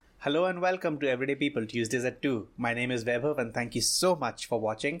Hello and welcome to Everyday People Tuesdays at 2. My name is Vaibhav and thank you so much for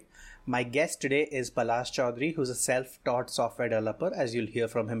watching. My guest today is Palash Choudhury, who's a self-taught software developer, as you'll hear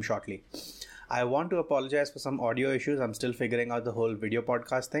from him shortly. I want to apologize for some audio issues. I'm still figuring out the whole video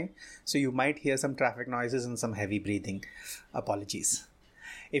podcast thing, so you might hear some traffic noises and some heavy breathing. Apologies.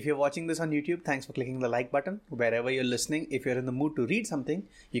 If you're watching this on YouTube, thanks for clicking the like button. Wherever you're listening, if you're in the mood to read something,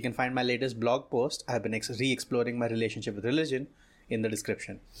 you can find my latest blog post. I've been re-exploring my relationship with religion in the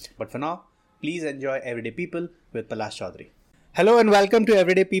description. But for now, please enjoy Everyday People with Palash Choudhury. Hello and welcome to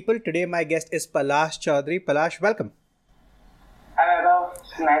Everyday People. Today my guest is Palash Choudhury. Palash, welcome. Hi, Vaibhav.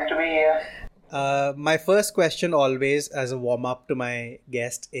 It's nice to be here. My first question always as a warm-up to my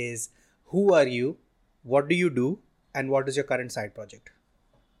guest is, who are you, what do you do, and what is your current side project?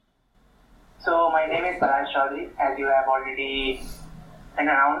 So, my name is Palash Choudhury, as you have already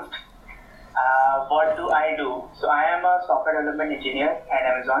announced. What do I do? So, I am a software development engineer at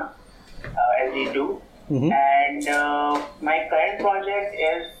Amazon, SD2. And my current project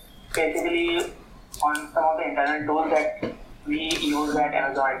is basically on some of the internal tools that we use at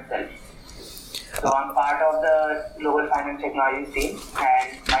Amazon itself. So, I'm part of the Global Finance Technologies team,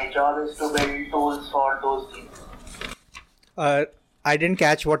 and my job is to build tools for those teams. I didn't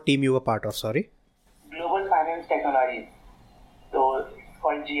catch what team you were part of, sorry. Global Finance Technologies. So, it's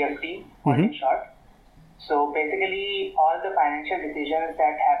called GFT, in short. So basically, all the financial decisions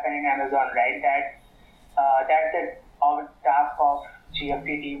that happen in Amazon, right? That's the task of GFT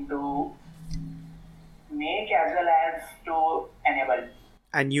team to make as well as to enable.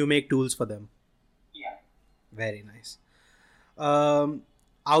 And you make tools for them. Yeah. Very nice.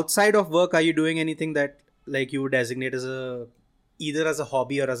 Outside of work, are you doing anything that like you would designate as either as a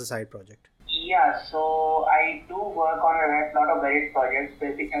hobby or as a side project? Yeah. So I do work on a lot of various projects,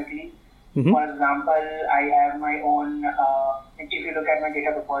 basically. For example, I have my own, if you look at my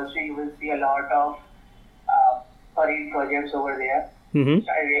GitHub repository, you will see a lot of varied projects over there.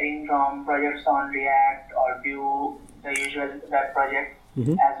 Varying from projects on React or Vue, the usual web projects,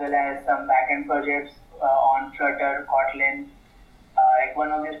 as well as some backend projects on Flutter, Kotlin. Like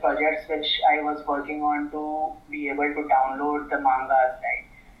one of these projects which I was working on to be able to download the mangas, right?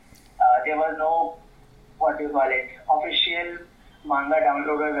 There was no, official manga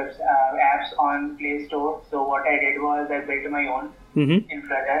downloader apps on Play Store. So what I did was I built my own in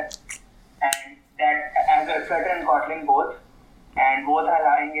Flutter, and that as a Flutter and Kotlin both, and both are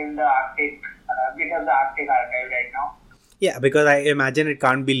lying in the Arctic GitHub the Arctic archive right now. Yeah, because I imagine it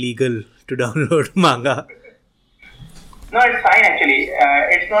can't be legal to download manga. No, it's fine actually.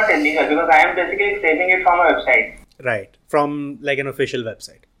 It's not illegal because I am basically scraping it from a website. Right, from like an official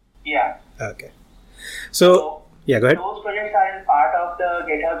website. Yeah. Okay. So yeah, go ahead. Those projects are in part of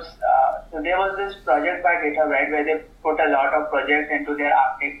the GitHub's. So there was this project by GitHub, right, where they put a lot of projects into their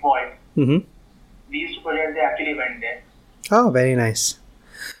Arctic vault. These two projects, they actually went there. Oh, very nice.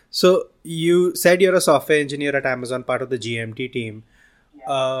 So you said you're a software engineer at Amazon, part of the GMT team.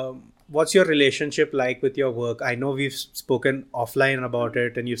 Yeah. What's your relationship like with your work? I know we've spoken offline about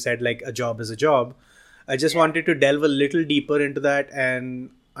it and you've said like a job is a job. I just wanted to delve a little deeper into that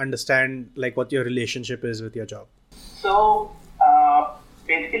and understand like what your relationship is with your job. So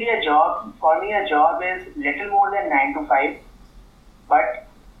basically for me a job is little more than 9 to 5, but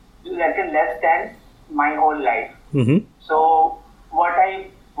less than my whole life. So what I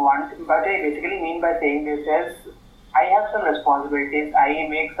basically mean by saying this is I have some responsibilities. I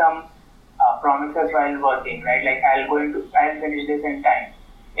make some promises while working, right? Like I'll finish this in time.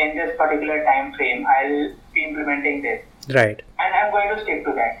 In this particular time frame, I'll be implementing this. Right. And I'm going to stick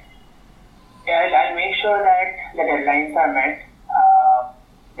to that. I'll make sure that the deadlines are met,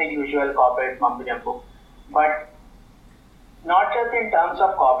 the usual corporate mumbo jumbo. But not just in terms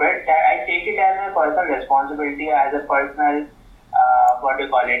of corporate, I take it as a personal responsibility, as a personal,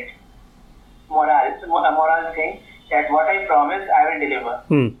 moral thing, that what I promise, I will deliver.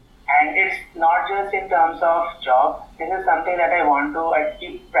 And it's not just in terms of job. This is something that I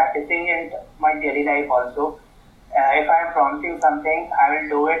keep practicing in my daily life also. If I am promising something, I will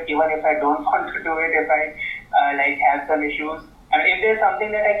do it even if I don't want to do it, if I have some issues. And if there's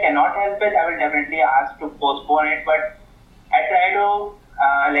something that I cannot help with, I will definitely ask to postpone it. But I try to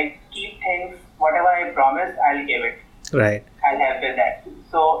keep things, whatever I promise, I'll give it. Right. I'll help with that.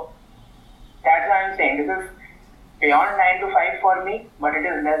 So that's why I'm saying this is beyond 9 to 5 for me, but it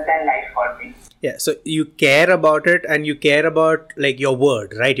is less than life for me. Yeah, so you care about it and you care about like your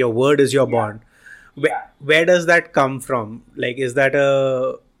word, right? Your word is your bond. Where does that come from? Like, is that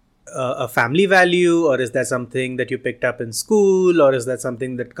a family value, or is that something that you picked up in school, or is that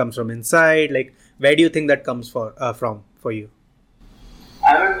something that comes from inside? Like, where do you think that comes from for you?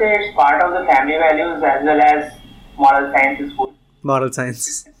 I would say it's part of the family values as well as moral science in school. Moral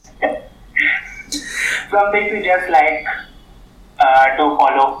science. Something we just like to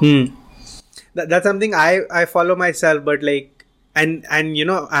follow. That's something I follow myself, but like, and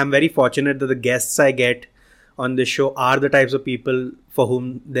I'm very fortunate that the guests I get on this show are the types of people for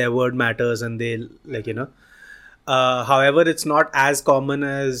whom their word matters, and they however, it's not as common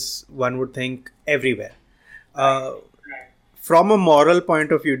as one would think everywhere. From a moral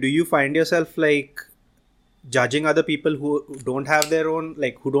point of view, do you find yourself like judging other people who don't have their own,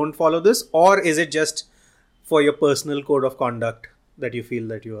 like who don't follow this, or is it just for your personal code of conduct that you feel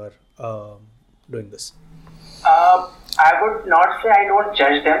that you are doing this? I would not say I don't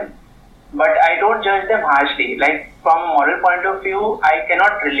judge them, but I don't judge them harshly. Like from a moral point of view, I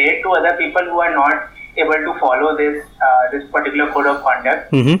cannot relate to other people who are not able to follow this particular code of conduct.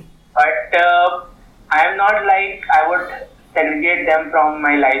 But I am not like I would segregate them from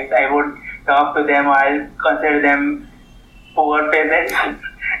my life. I would talk to them, or I'll consider them poor peasants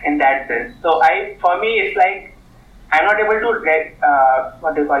in that sense. So for me, it's like I'm not able to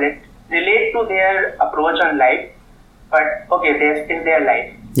relate to their approach on life. But okay, this is their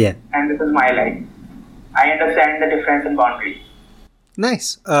life. Yeah. And this is my life. I understand the difference in boundaries.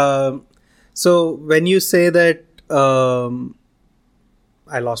 Nice. So when you say that, I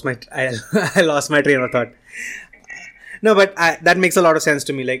lost my train of thought. No, but that makes a lot of sense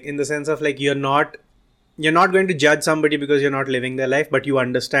to me. Like in the sense of like you're not going to judge somebody because you're not living their life, but you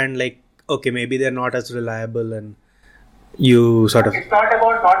understand like, okay, maybe they're not as reliable, and you sort of. It's not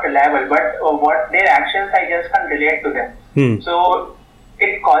about not reliable, but what their actions, I just can't relate to them. So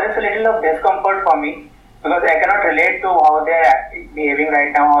it causes a little of discomfort for me because I cannot relate to how they're behaving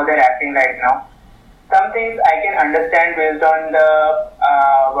right now, how they're acting right now. Some things I can understand based on the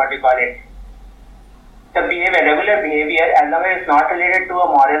the behavior, regular behavior. As long as it's not related to a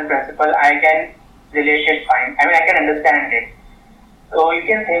moral principle, I can relate it fine. I mean, I can understand it. So you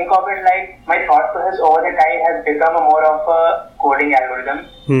can think of it like my thought process over the time has become more of a coding algorithm.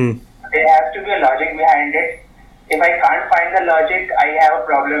 There has to be a logic behind it. If I can't find the logic, I have a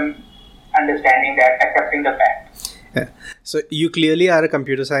problem understanding that, accepting the fact. Yeah. So you clearly are a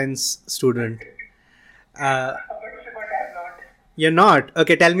computer science student. But I'm not. You're not?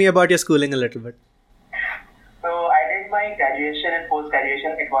 Okay, tell me about your schooling a little bit. So I did my graduation and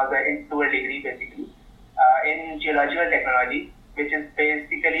post-graduation. It was a dual degree basically in geological technology, which is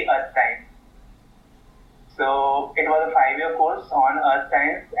basically earth science. So it was a 5-year course on earth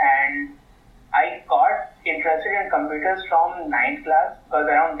science, and I got interested in computers from 9th class because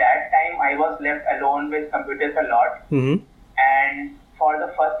around that time I was left alone with computers a lot. And for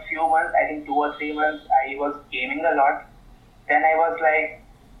the first few months, I think 2 or 3 months, I was gaming a lot. Then I was like,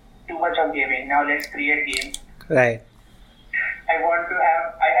 too much of gaming. Now let's create games. Right. I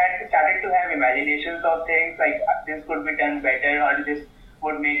had started to have imaginations of things like this could be done better, or this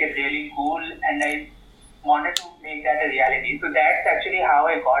would make it really cool, and I wanted to make that a reality. So that's actually how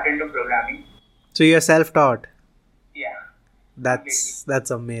I got into programming. So you're self-taught? Yeah.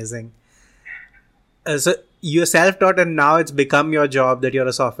 That's amazing. So you're self-taught, and now it's become your job that you're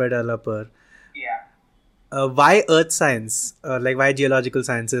a software developer. Yeah. Why earth science? Why geological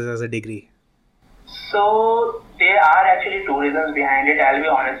sciences as a degree? So there are actually 2 reasons behind it. I'll be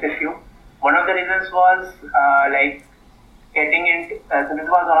honest with you. One of the reasons was getting into. So this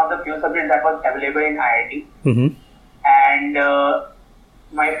was one of the few subjects that was available in IIT, and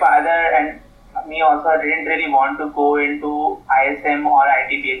my father and me also didn't really want to go into ISM or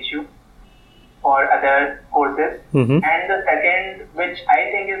ITBHU or other courses. And the second, which I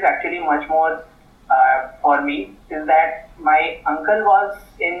think is actually much more for me, is that my uncle was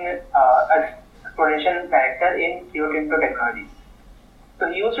in a exploration director in Rio Tinto Technologies. So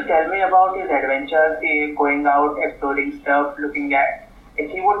he used to tell me about his adventures, going out, exploring stuff, looking at.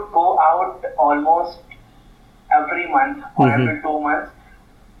 He would go out almost every month or every 2 months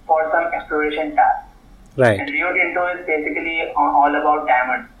for some exploration task. Right. And Rio Tinto is basically all about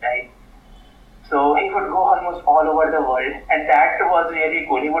diamonds, right? So he would go almost all over the world, and that was really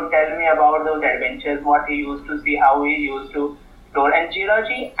cool. He would tell me about those adventures, what he used to see, how he used to explore. And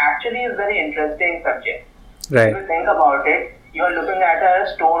geology actually is a very interesting subject. Right. If you think about it, you are looking at a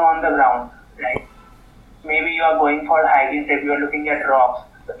stone on the ground, right? Maybe you are going for a hiking trip, you are looking at rocks.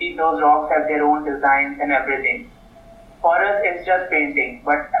 So those rocks have their own designs and everything. For us, it's just painting,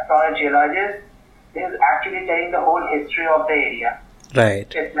 but for a geologist, this is actually telling the whole history of the area.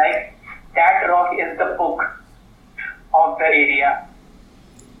 Right. It's like that rock is the book of the area.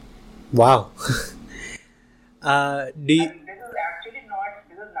 Wow. This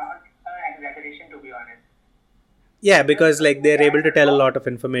is not an exaggeration, to be honest. Yeah, because like they're able to tell a lot of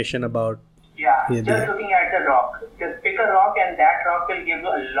information about. Yeah, just looking at the rock. Just pick a rock and that rock will give you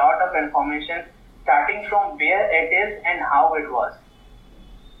a lot of information starting from where it is and how it was.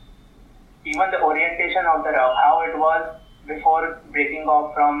 Even the orientation of the rock, how it was before breaking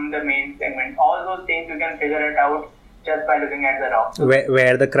off from the main segment. All those things you can figure it out just by looking at the rock.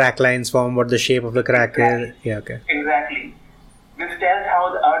 Where the crack lines form, what the shape of the crack is. Yeah, okay. Exactly. This tells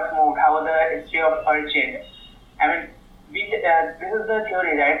how the earth moved, how the history of earth changed. I mean, this is the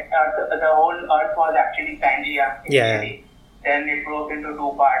theory, right? The whole earth was actually Pangea initially. Yeah. Then it broke into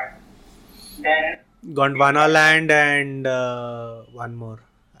two parts. Then Gondwana land and one more.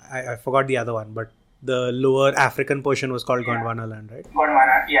 I forgot the other one, but the lower African portion was called Gondwana land, right?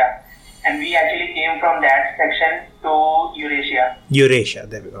 Gondwana, yeah. And we actually came from that section to Eurasia. Eurasia,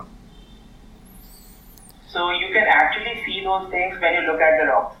 there we go. So you can actually see those things when you look at the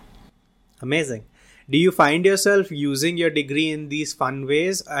rocks. Amazing. Do you find yourself using your degree in these fun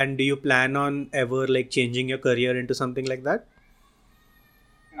ways, and do you plan on ever like changing your career into something like that?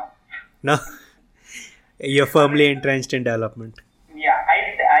 No. No? You're firmly entrenched in development. Yeah,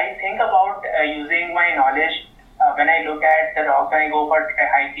 I think about using my knowledge when I look at the rocks, when I go for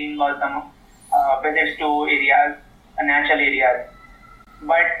hiking or some visits to areas, natural areas.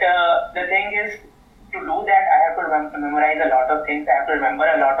 But the thing is, to do that, I have to memorize a lot of things. I have to remember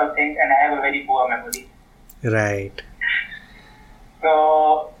a lot of things, and I have a very poor memory. Right.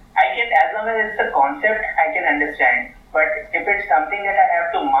 So I can, as long as it's a concept, I can understand. But if it's something that I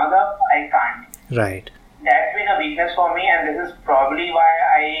have to mug up, I can't. Right. That's been a weakness for me, and this is probably why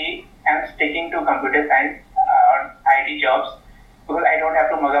I am sticking to computer science or IT jobs, because I don't have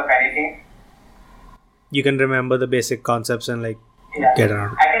to mug up anything. You can remember the basic concepts and like get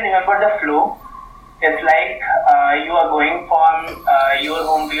around. I can remember the flow. It's like you are going from your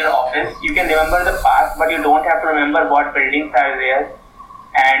home to your office. You can remember the path, but you don't have to remember what buildings are there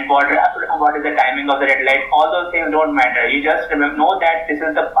and what is the timing of the red light. All those things don't matter. You just know that this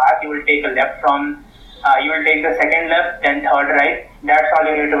is the path. You will take a left from. You will take the second left, then third right. That's all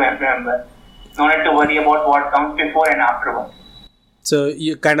you need to remember. No need to worry about what comes before and afterwards. So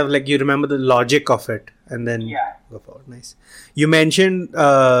you kind of like you remember the logic of it and then go forward. Nice. You mentioned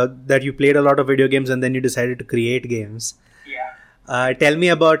that you played a lot of video games and then you decided to create games. Yeah. Tell me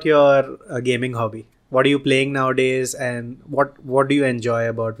about your gaming hobby. What are you playing nowadays and what do you enjoy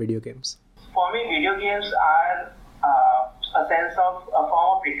about video games? For me, video games are a sense of a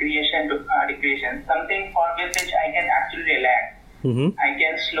form of recreation, something for which I can actually relax. Mm-hmm. I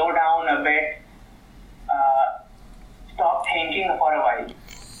can slow down a bit, stop thinking for a while,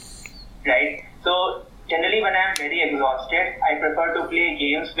 right? So generally when I'm very exhausted, I prefer to play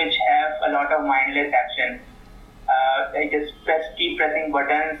games which have a lot of mindless action. I just keep pressing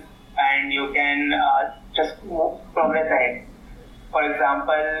buttons and you can just progress ahead. For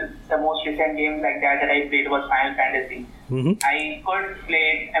example, the most recent game like that I played was Final Fantasy. Mm-hmm. I could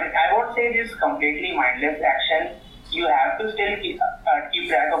play, I won't say this completely mindless action. You have to still keep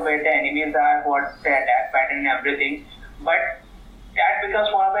track of where the enemies are, what's the attack pattern and everything. But that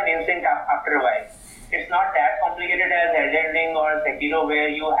becomes more of an instinct after a while. It's not that complicated as Elden Ring or Sekiro where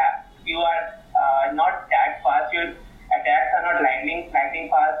you are not that fast. Your attacks are not lightning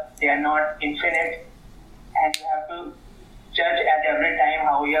fast. They are not infinite. And you have to judge at every time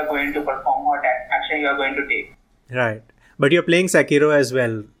how you are going to perform, what action you are going to take. Right. But you're playing Sekiro as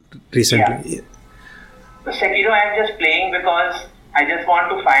well recently. Yeah. So Sekiro I am just playing because I just want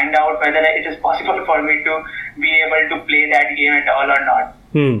to find out whether it is possible for me to be able to play that game at all or not.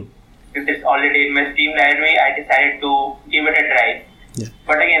 If it's already in my Steam library, I decided to give it a try. Yeah.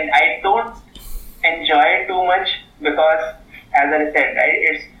 But again, I don't enjoy it too much because, as I said,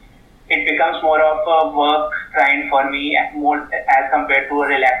 right, it becomes more of a work grind for me more as compared to a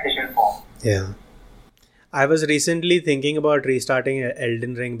relaxation form. Yeah. I was recently thinking about restarting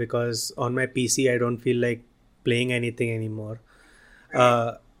Elden Ring because on my PC I don't feel like playing anything anymore.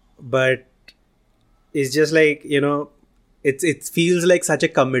 But it's just like, it feels like such a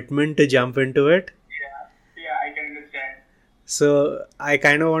commitment to jump into it. Yeah, I can understand. So I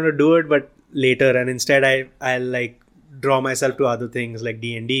kind of want to do it, but later, and instead I'll like draw myself to other things like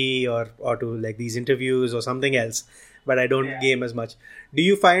D&D or to like these interviews or something else. But I don't game as much. Do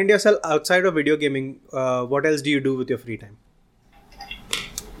you find yourself outside of video gaming? What else do you do with your free time?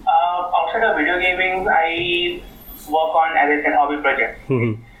 Outside of video gaming, I work on, as I said, hobby projects.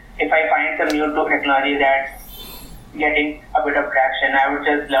 Mm-hmm. If I find some new technology that's getting a bit of traction, I would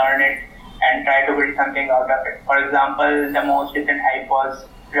just learn it and try to build something out of it. For example, the most recent hype was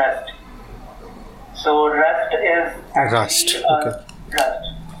Rust. So Rust is actually Rust. Okay. Rust.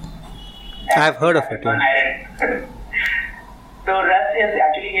 I've heard of it. On iron. So Rust is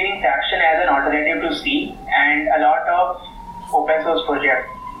actually gaining traction as an alternative to C, and a lot of open source projects,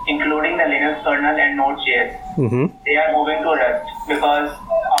 including the Linux kernel and Node.js, they are moving to Rust because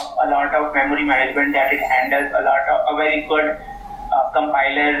of a lot of memory management that it handles, a very good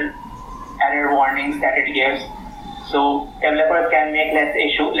compiler error warnings that it gives. So developers can make less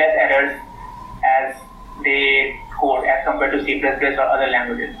errors as they code as compared to C++ or other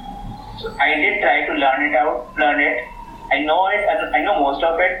languages. So I did try to learn it. I know most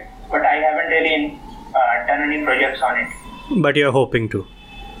of it, but I haven't really done any projects on it. But you're hoping to?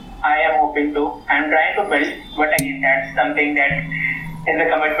 I am hoping to. I'm trying to build, but again, that's something that is a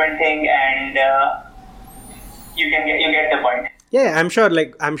commitment thing, and you get the point. Yeah, I'm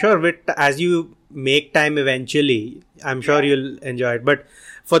sure with as you make time eventually, I'm sure you'll enjoy it. But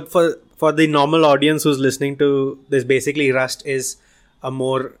for the normal audience who's listening to this, basically Rust is a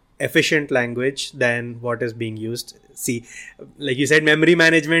more efficient language than what is being used. See, like you said, memory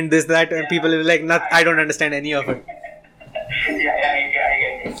management, this, that, and people are like, I don't understand any of it. I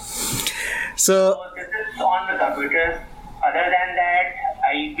get it. So this is on the computers. Other than that,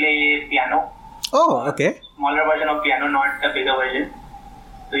 I play piano. Oh, okay. Smaller version of piano, not the bigger version.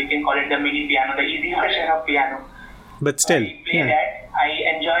 So you can call it the mini piano, the easy version of piano. But still, I play that.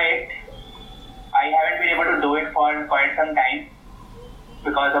 I enjoy it. I haven't been able to do it for quite some time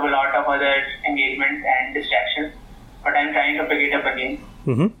because of a lot of other engagements and distractions. But I'm trying to pick it up again.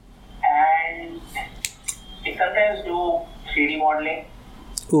 And I sometimes do 3D modeling.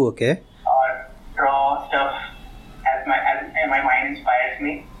 Oh, okay. Or draw stuff as my mind inspires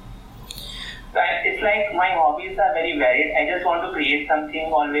me. So it's like my hobbies are very varied. I just want to create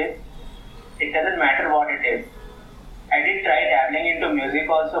something always. It doesn't matter what it is. I did try dabbling into music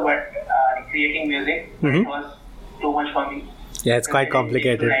also, but creating music it was too much for me. Yeah, it's quite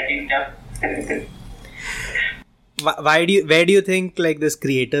complicated. Writing stuff. Where do you think like this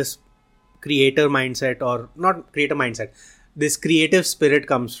creator mindset, or not creator mindset, this creative spirit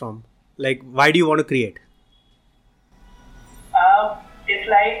comes from? Like, why do you want to create? It's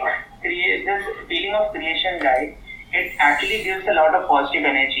like this feeling of creation, right? It actually gives a lot of positive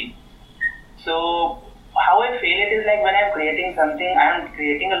energy. So how I feel it is like when I'm creating something, I'm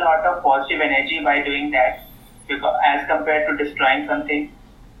creating a lot of positive energy by doing that, because as compared to destroying something.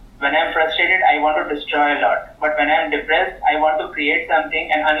 When I'm frustrated, I want to destroy a lot. But when I'm depressed, I want to create something.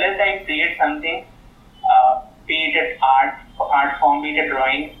 And unless I create something, be it art form, be it a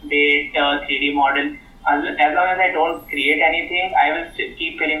drawing, be it a 3D model, as long as I don't create anything, I will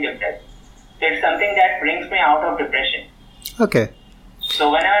keep feeling depressed. So it's something that brings me out of depression. Okay.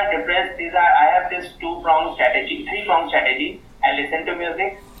 So when I'm depressed, I have this three-pronged strategy. I listen to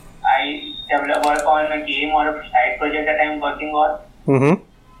music, I work on a game or a side project that I'm working on.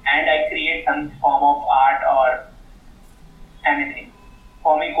 And I create some form of art or anything.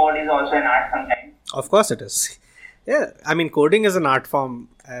 For me, code is also an art sometimes. Of course it is. Yeah, I mean, coding is an art form,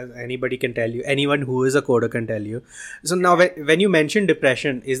 as anybody can tell you. Anyone who is a coder can tell you. So now, when you mention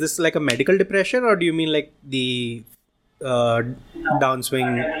depression, is this like a medical depression, or do you mean like the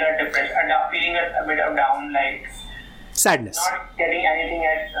downswing? Regular depression, feeling a bit of down, like sadness. Not getting anything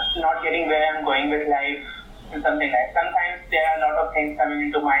else, not getting where I'm going with life. Something like sometimes there are a lot of things coming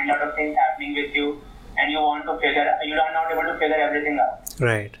into mind, a lot of things happening with you, and you are not able to figure everything out.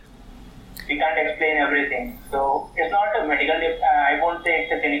 Right. We can't explain everything. So it's not a medical, I won't say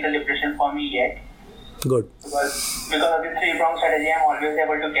it's a clinical depression for me yet. Good. Because of this three-pronged strategy, I'm always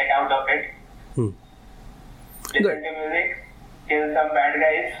able to get out of it. Listen to music, kill some bad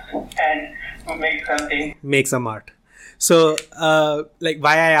guys, and make some art. So, like,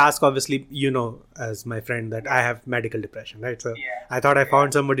 why I ask, obviously, as my friend, that I have medical depression, right? So, I thought I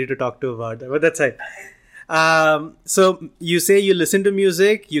found somebody to talk to about that, but that's it. So, you say you listen to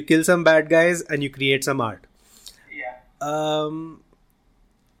music, you kill some bad guys, and you create some art. Yeah.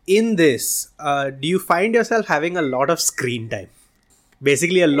 In this, do you find yourself having a lot of screen time?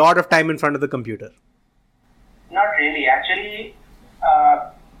 Basically, a lot of time in front of the computer? Not really. Actually,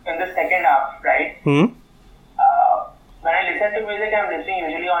 in the second half, right? When I listen to music, I'm listening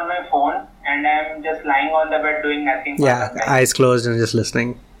usually on my phone, and I'm just lying on the bed doing nothing. Yeah, eyes closed and just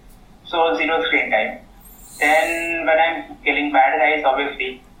listening. So, 0 screen time. Then, when I'm killing bad guys,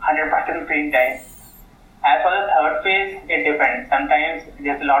 obviously, 100% screen time. As for the third phase, it depends. Sometimes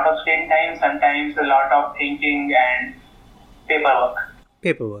there's a lot of screen time, sometimes a lot of thinking and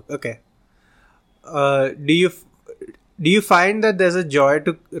paperwork. Okay. Do you find that there's a joy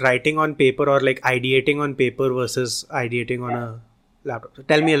to writing on paper, or like ideating on paper versus ideating on a laptop? So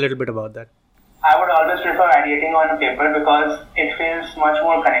tell me a little bit about that. I would always prefer ideating on a paper because it feels much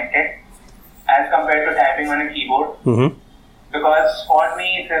more connected. as compared to typing on a keyboard. Because for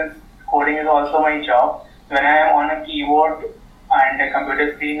me, since coding is also my job, when I am on a keyboard and a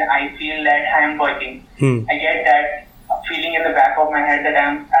computer screen, I feel that I am working. I get that feeling in the back of my head that I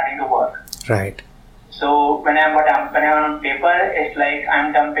am starting to work. Right. So when I'm on paper, it's like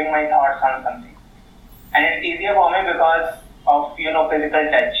I'm dumping my thoughts on something, and it's easier for me because of physical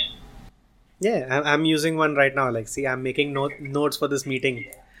touch. Yeah, I'm using one right now. Like, see, I'm making notes for this meeting.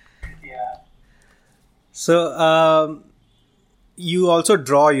 Yeah. So, you also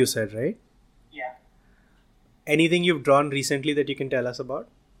draw, you said, right? Yeah. Anything you've drawn recently that you can tell us about?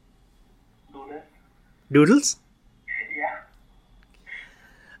 Doodles. Doodles? Yeah.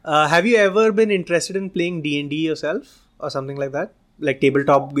 Have you ever been interested in playing D&D yourself or something like that? Like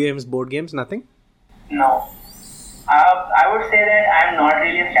tabletop games, board games, nothing? No. I would say that I'm not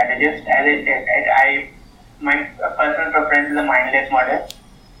really a strategist. As I said, my personal preference is a mindless model.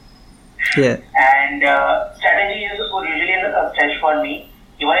 Yeah. And strategy is usually a stretch for me.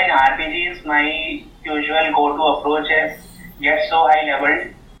 Even in RPGs, my usual go-to approach is get so high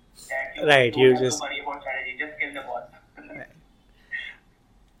leveled that you don't have to worry about strategy. Just kill the boss.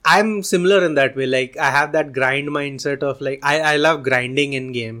 I'm similar in that way. Like, I have that grind mindset of like, I love grinding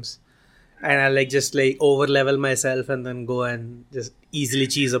in games. And I like just like over level myself and then go and just easily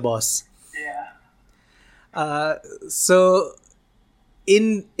cheese a boss. Yeah. So,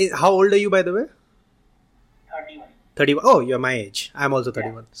 in how old are you, by the way? 31. 31. Oh, you're my age. I'm also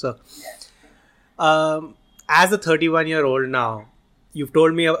 31. So, as a 31-year-old now, you've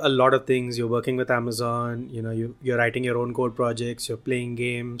told me a lot of things. You're working with Amazon. You're writing your own code projects. You're playing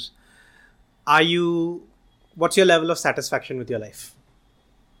games. What's your level of satisfaction with your life?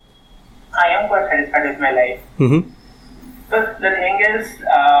 I am quite satisfied with my life. But the thing is,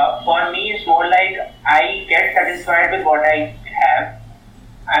 for me, it's more like I get satisfied with what I have.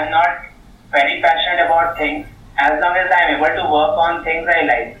 I'm not very passionate about things. As long as I'm able to work on things I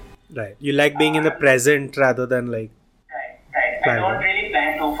like. Right. You like being in the present rather than like... Right. I don't really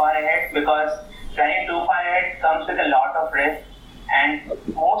plan too far ahead because planning too far ahead comes with a lot of risk. And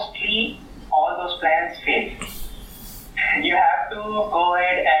mostly, all those plans fail. You have to go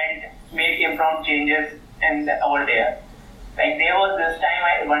ahead and make impromptu changes over there. Like there was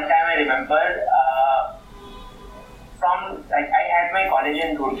one time I remember I had my college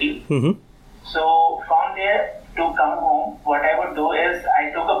in Roorkee. So from there to come home, what I would do is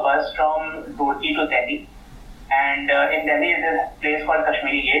I took a bus from Roorkee to Delhi, and in Delhi there's a place called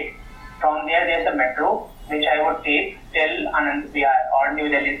Kashmiri Gate. From there there's a metro which I would take till Anand Vihar or New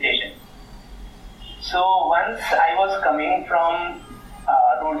Delhi station. So once I was coming from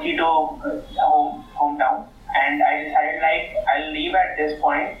Roorkee to hometown, and I decided like I'll leave at this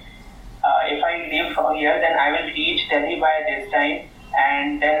point. If I leave from here, then I will reach Delhi by this time,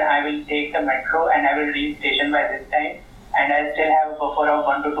 and then I will take the metro and I will reach station by this time, and I still have a buffer of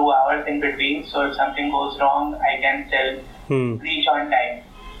 1 to 2 hours in between. So if something goes wrong, I can still reach on time.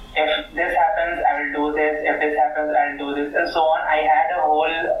 If this happens, I will do this. If this happens, I'll do this, and so on. I had a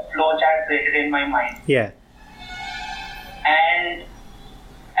whole flow chart created in my mind. Yeah. And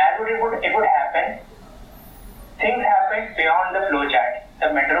as it would happen, things happened beyond the flow chart.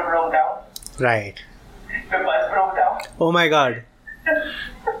 The metro broke down. Right. The bus broke down. Oh my God.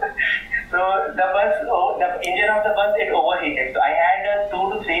 So the engine of the bus, it overheated. So I had 2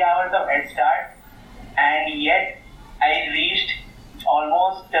 to 3 hours of head start, and yet I reached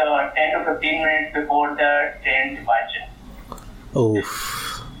almost 10 to 15 minutes before the train departure. Oh,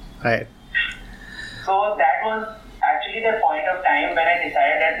 right. So that was actually the point of time when I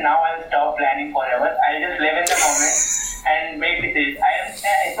decided that now I'll stop planning forever. I'll just live in the moment and make decisions.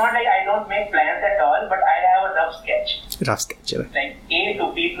 It's not like I don't make plans at all, but I have a rough sketch. Right. Like A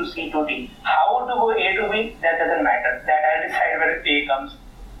to B to C to D. How to go A to B, that doesn't matter. That I'll decide where A comes.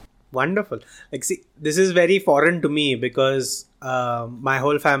 Wonderful. Like, see, this is very foreign to me because my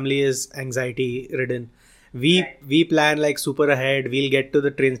whole family is anxiety ridden. We plan like super ahead. We'll get to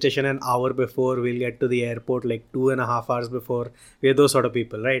the train station an hour before. We'll get to the airport like 2.5 hours before. We're those sort of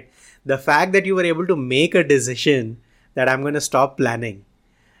people, right? The fact that you were able to make a decision that I'm going to stop planning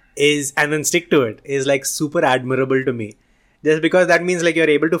and then stick to it is like super admirable to me. Just because that means like you're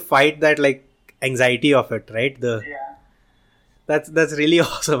able to fight that like anxiety of it, right? That's really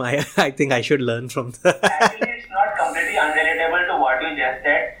awesome. I think I should learn from that. Actually, it's not completely unrelatable to what you just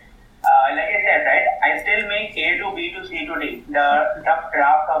said. Like I said, right, I still make A to B to C to D, the rough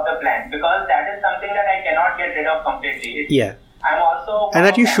draft of the plan, because that is something that I cannot get rid of completely. I'm also... And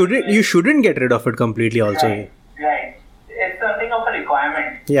that you shouldn't get rid of it completely also. Right. It's something of a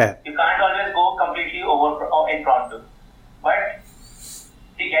requirement. Yeah. You can't always go completely impromptu. But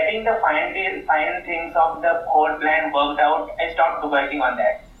getting getting the fine things of the whole plan worked out, I stopped working on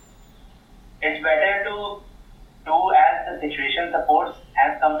that. It's better to do as the situation supports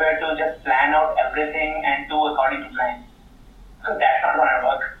as compared to just plan out everything and do according to plan. So that's not gonna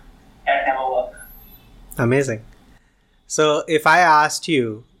work. That never works. Amazing. So if I asked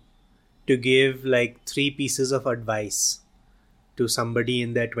you to give like 3 pieces of advice to somebody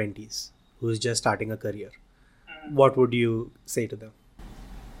in their 20s who's just starting a career, what would you say to them?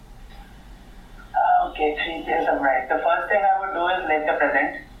 Okay, 3 pieces of advice. The first thing I would do is live the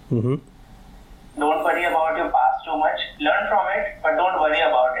present. Mm-hmm. Don't worry about your past too much. Learn from it, but don't worry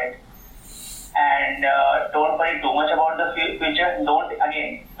about it. And don't worry too much about the future.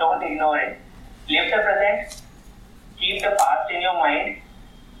 Don't ignore it. Live the present. Keep the past in your mind,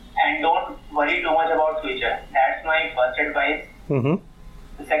 and don't worry too much about future. That's my first advice. Mm-hmm.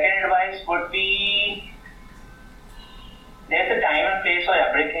 The second advice would be there's a time and place for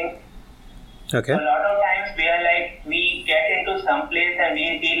everything. Okay. So a lot of times we get into some place and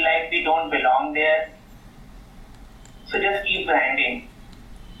we feel like we don't belong there. So just keep grinding.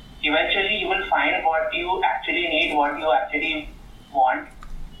 Eventually you will find what you actually need, what you actually want.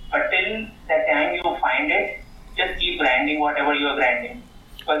 But till the time you find it, just keep grinding whatever you are grinding.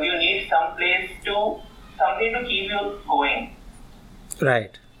 Because you need something to keep you going.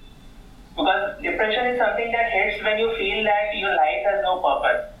 Right. Because depression is something that hits when you feel that your life has no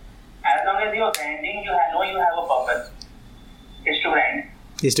purpose. As long as you are grinding, you have a purpose. It's to grind.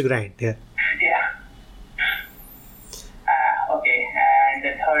 Is to grind, yeah. Yeah. Okay, and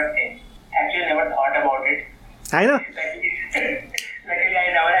the third thing. Actually, I never thought about it. I know. Luckily,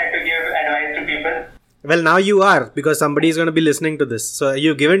 I never had to give advice to people. Well, now you are, because somebody is going to be listening to this. So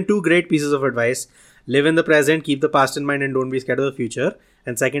you've given 2 great pieces of advice. Live in the present, keep the past in mind, and don't be scared of the future.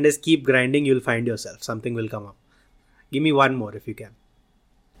 And second is keep grinding, you'll find yourself. Something will come up. Give me one more if you can.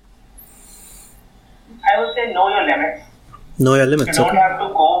 I would say know your limits. Know your limits. You don't have to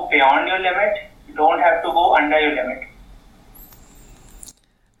go beyond your limit. You don't have to go under your limit.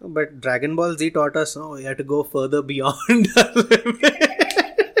 But Dragon Ball Z taught us, no, you have to go further beyond the limit.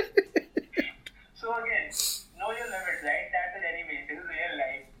 So again, know your limits, right? That's it anyway. This is real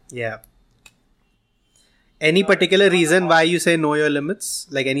life. Yeah. Any particular reason why you say know your limits?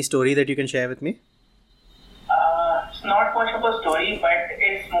 Like any story that you can share with me? It's not much of a story, but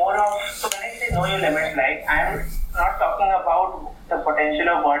it's more of, so when I say know your limits, like I'm not talking about the potential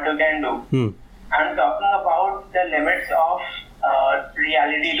of what you can do. I'm talking about the limits of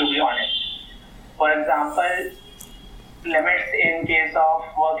reality, to be honest. For example, limits in case of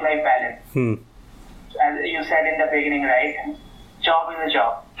work-life balance. As you said in the beginning, right? Job is a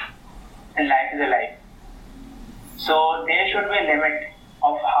job and life is a life. So there should be a limit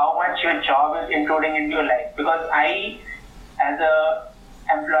of how much your job is including into your life. Because I, as a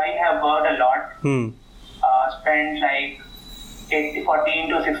employee, have worked a lot. Spent like 14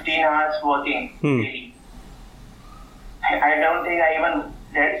 to 16 hours working daily. I don't think I even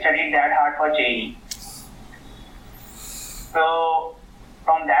studied that hard for JEE. So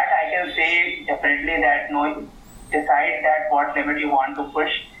from that I can say definitely that decide that what limit you want to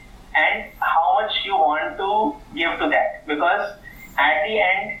push and how much you want to give to that. Because at the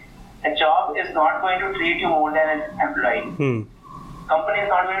end, the job is not going to treat you more than an employee. Company is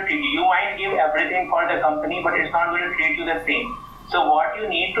not going to treat you. You might give everything for the company, but it's not going to treat you the same. So what you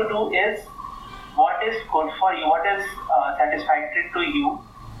need to do is what is good for you, what is satisfactory to you,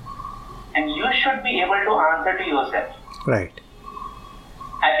 and you should be able to answer to yourself. Right.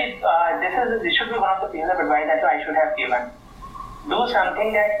 I think this should be one of the pieces of advice that I should have given. Do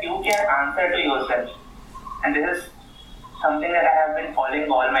something that you can answer to yourself, and this is something that I have been following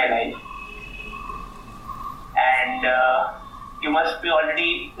all my life. And you must be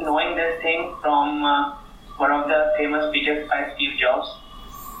already knowing this thing from one of the famous speeches by Steve Jobs.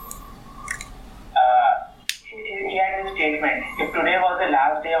 He had this statement: if today was the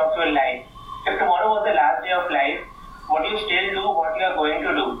last day of your life, if tomorrow was the last day of life, would you still do what you are going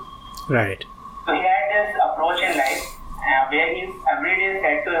to do? Right. So he had this approach in life where he every day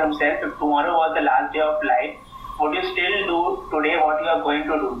said to himself, if tomorrow was the last day of life, would you still do today what you are going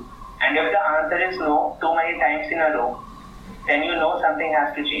to do? And if the answer is no, too many times in a row, then you know something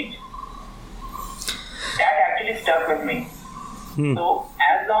has to change. That actually stuck with me. So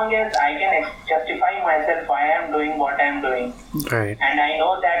as long as I can justify myself why I am doing what I am doing, right, and I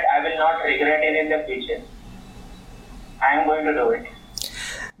know that I will not regret it in the future, I am going to do it.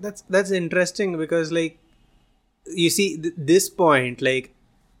 That's interesting because, like, you see, this point, like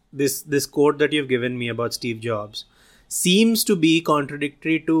this quote that you've given me about Steve Jobs seems to be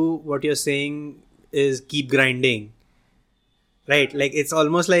contradictory to what you're saying is keep grinding, right? Like it's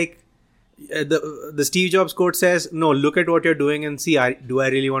almost like the Steve Jobs quote says, no, look at what you're doing and see, do I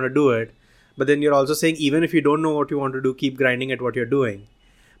really want to do it? But then you're also saying, even if you don't know what you want to do, keep grinding at what you're doing.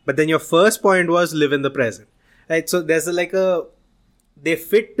 But then your first point was live in the present, right? So there's they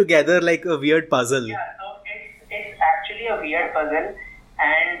fit together like a weird puzzle. Yeah, so it's actually a weird puzzle,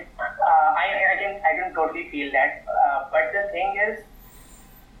 and I can totally feel that. But the thing is,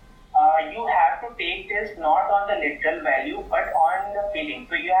 you have to take this not on the literal value, but on the feeling.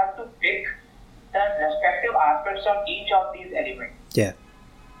 So you have to pick the respective aspects of each of these elements. Yeah.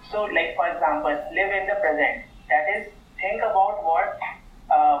 So, like for example, live in the present. That is, think about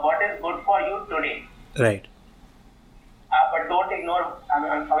what is good for you today. Right. But don't ignore.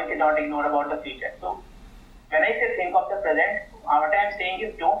 Obviously, not ignore about the future. So, when I say think of the present, what I'm saying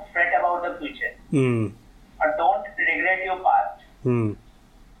is don't fret about the future, or don't regret your past.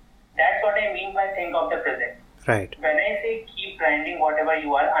 That's what I mean by think of the present. Right. When I say keep grinding whatever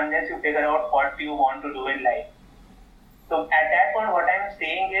you are, unless you figure out what you want to do in life. So at that point, what I'm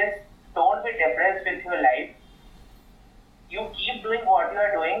saying is, don't be depressed with your life. You keep doing what you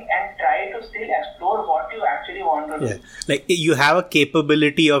are doing and try to still explore what you actually want to do. Yeah. Like you have a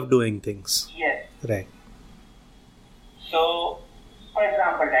capability of doing things. Yes. Right. So, for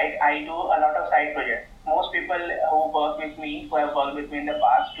example, right, I do a lot of side projects. Most people who work with me, who have worked with me in the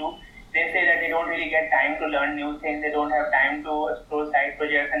past too, they say that they don't really get time to learn new things. They don't have time to explore side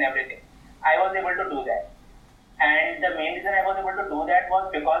projects and everything. I was able to do that. And the main reason I was able to do that was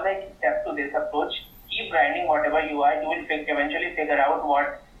because I stepped to this approach. Keep grinding whatever you are. You will eventually figure out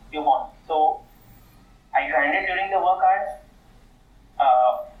what you want. So I grinded during the work hours,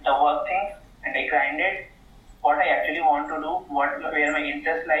 the work things, and I grinded what I actually want to do, where my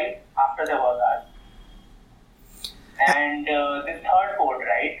interest lies after the work hours. And this third code,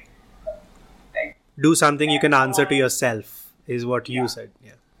 right? Like, do something you can answer to yourself is what you said.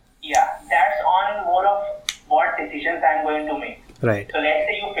 Yeah. Yeah, that's on more of what decisions I'm going to make. Right. So let's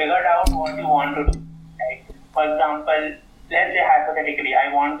say you figured out what you want to do. Right? For example, let's say hypothetically,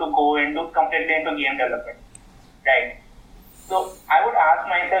 I want to go completely into game development. Right? So I would ask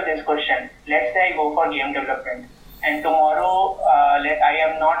myself this question. Let's say I go for game development, and tomorrow, I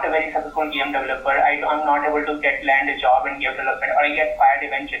am not a very successful game developer. I'm not able to land a job in game development, or I get fired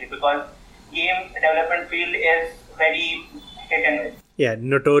eventually because game development field is very hit and miss. Yeah,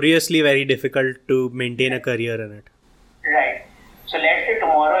 notoriously very difficult to maintain a career in it. Right. So let's say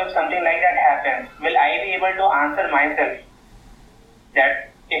tomorrow if something like that happens, will I be able to answer myself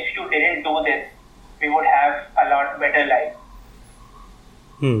that if you didn't do this, we would have a lot better life?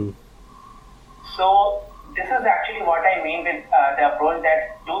 So this is actually what I mean with the approach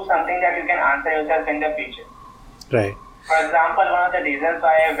that do something that you can answer yourself in the future. Right. For example, one of the reasons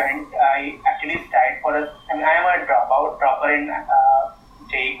why I actually started I am a dropper in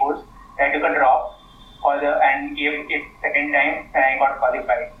JEE course. I took a drop and gave it second time and I got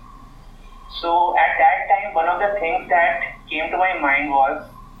qualified. So at that time, one of the things that came to my mind was,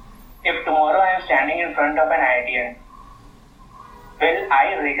 if tomorrow I am standing in front of an IITian, will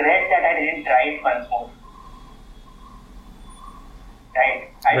I regret that I didn't try it once more? Right.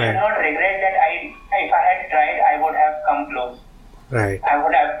 I should not regret that if I had tried, I would have come close. Right. I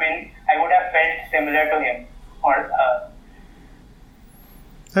would have felt similar to him or her.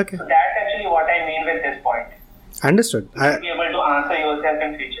 Okay. So that's actually what I mean with this point. Understood. You should be able to answer yourself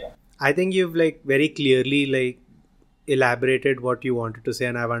in future. I think you've very clearly elaborated what you wanted to say,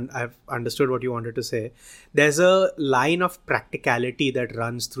 and I've understood what you wanted to say. There's a line of practicality that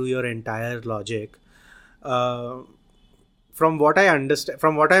runs through your entire logic. From what I understand,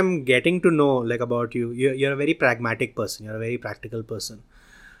 from what I'm getting to know about you, you're a very pragmatic person. You're a very practical person.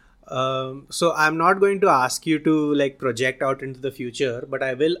 So I'm not going to ask you to project out into the future, but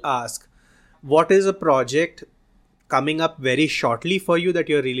I will ask, what is a project coming up very shortly for you that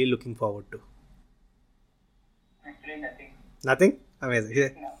you're really looking forward to? Actually, nothing. Nothing?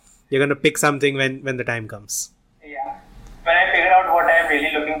 Amazing. No. You're going to pick something when the time comes. Yeah. When I figure out what I'm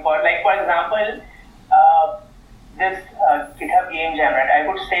really looking for, for example, this GitHub game jam, right? I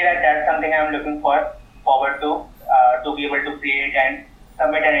would say that that's something I'm looking forward to be able to create and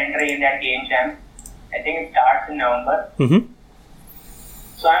submit an entry in that game jam. I think it starts in November.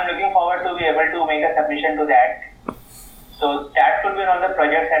 So I'm looking forward to be able to make a submission to that. So that could be one of the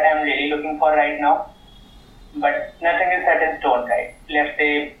projects that I'm really looking for right now. But nothing is set in stone, right? Let's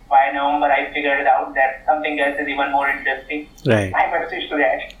say by November I figured out that something else is even more interesting. Right. I might switch to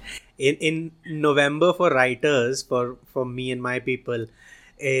that. In November for writers, for me and my people,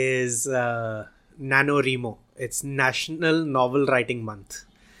 is NaNoWriMo. It's National Novel Writing Month.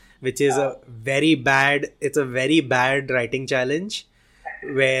 which is a very bad writing challenge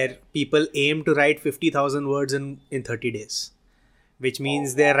where people aim to write 50,000 words in 30 days, which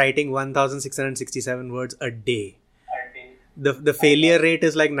means they're writing 1,667 words a day. The failure rate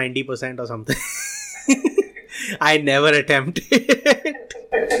is like 90% or something. I never attempted it.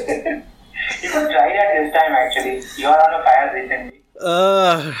 You could try that this time actually. You are on a fire recently.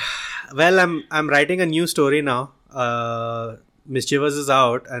 Well, I'm writing a new story now. Mischievous is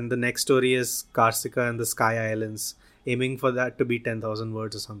out, and the next story is Karsika and the Sky Islands, aiming for that to be 10,000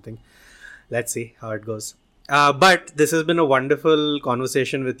 words or something. Let's see how it goes. But this has been a wonderful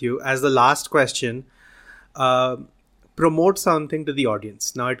conversation with you. As the last question, promote something to the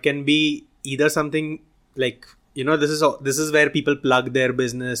audience. Now, it can be either something like, this is where people plug their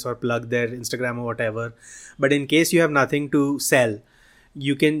business or plug their Instagram or whatever. But in case you have nothing to sell,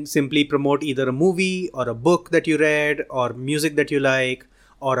 you can simply promote either a movie or a book that you read or music that you like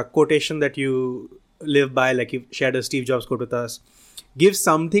or a quotation that you live by, like you shared a Steve Jobs quote with us. Give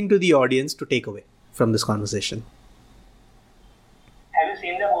something to the audience to take away from this conversation. Have you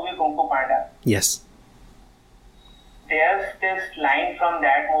seen the movie Kung Fu Panda? Yes. There's this line from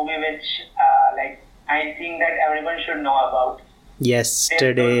that movie which I think that everyone should know about.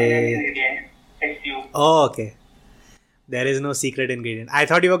 Yesterday. It's you. Oh, okay. There is no secret ingredient. I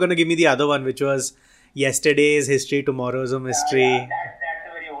thought you were going to give me the other one, which was yesterday is history, tomorrow is a mystery. That's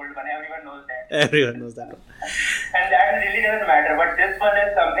a very old one. Everyone knows that. Everyone knows that one. And that really doesn't matter. But this one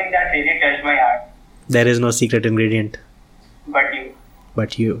is something that really touched my heart. There is no secret ingredient. But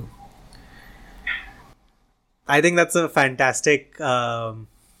you. I think that's a fantastic quote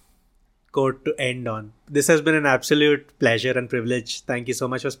to end on. This has been an absolute pleasure and privilege. Thank you so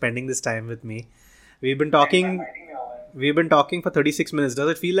much for spending this time with me. We've been talking for 36 minutes. Does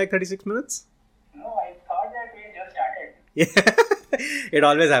it feel like 36 minutes? No, I thought that we just started. Yeah, it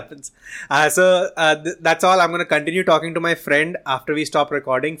always happens. That's all. I'm going to continue talking to my friend after we stop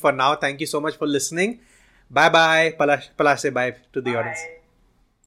recording. For now, thank you so much for listening. Bye-bye. Palash, say bye to the audience.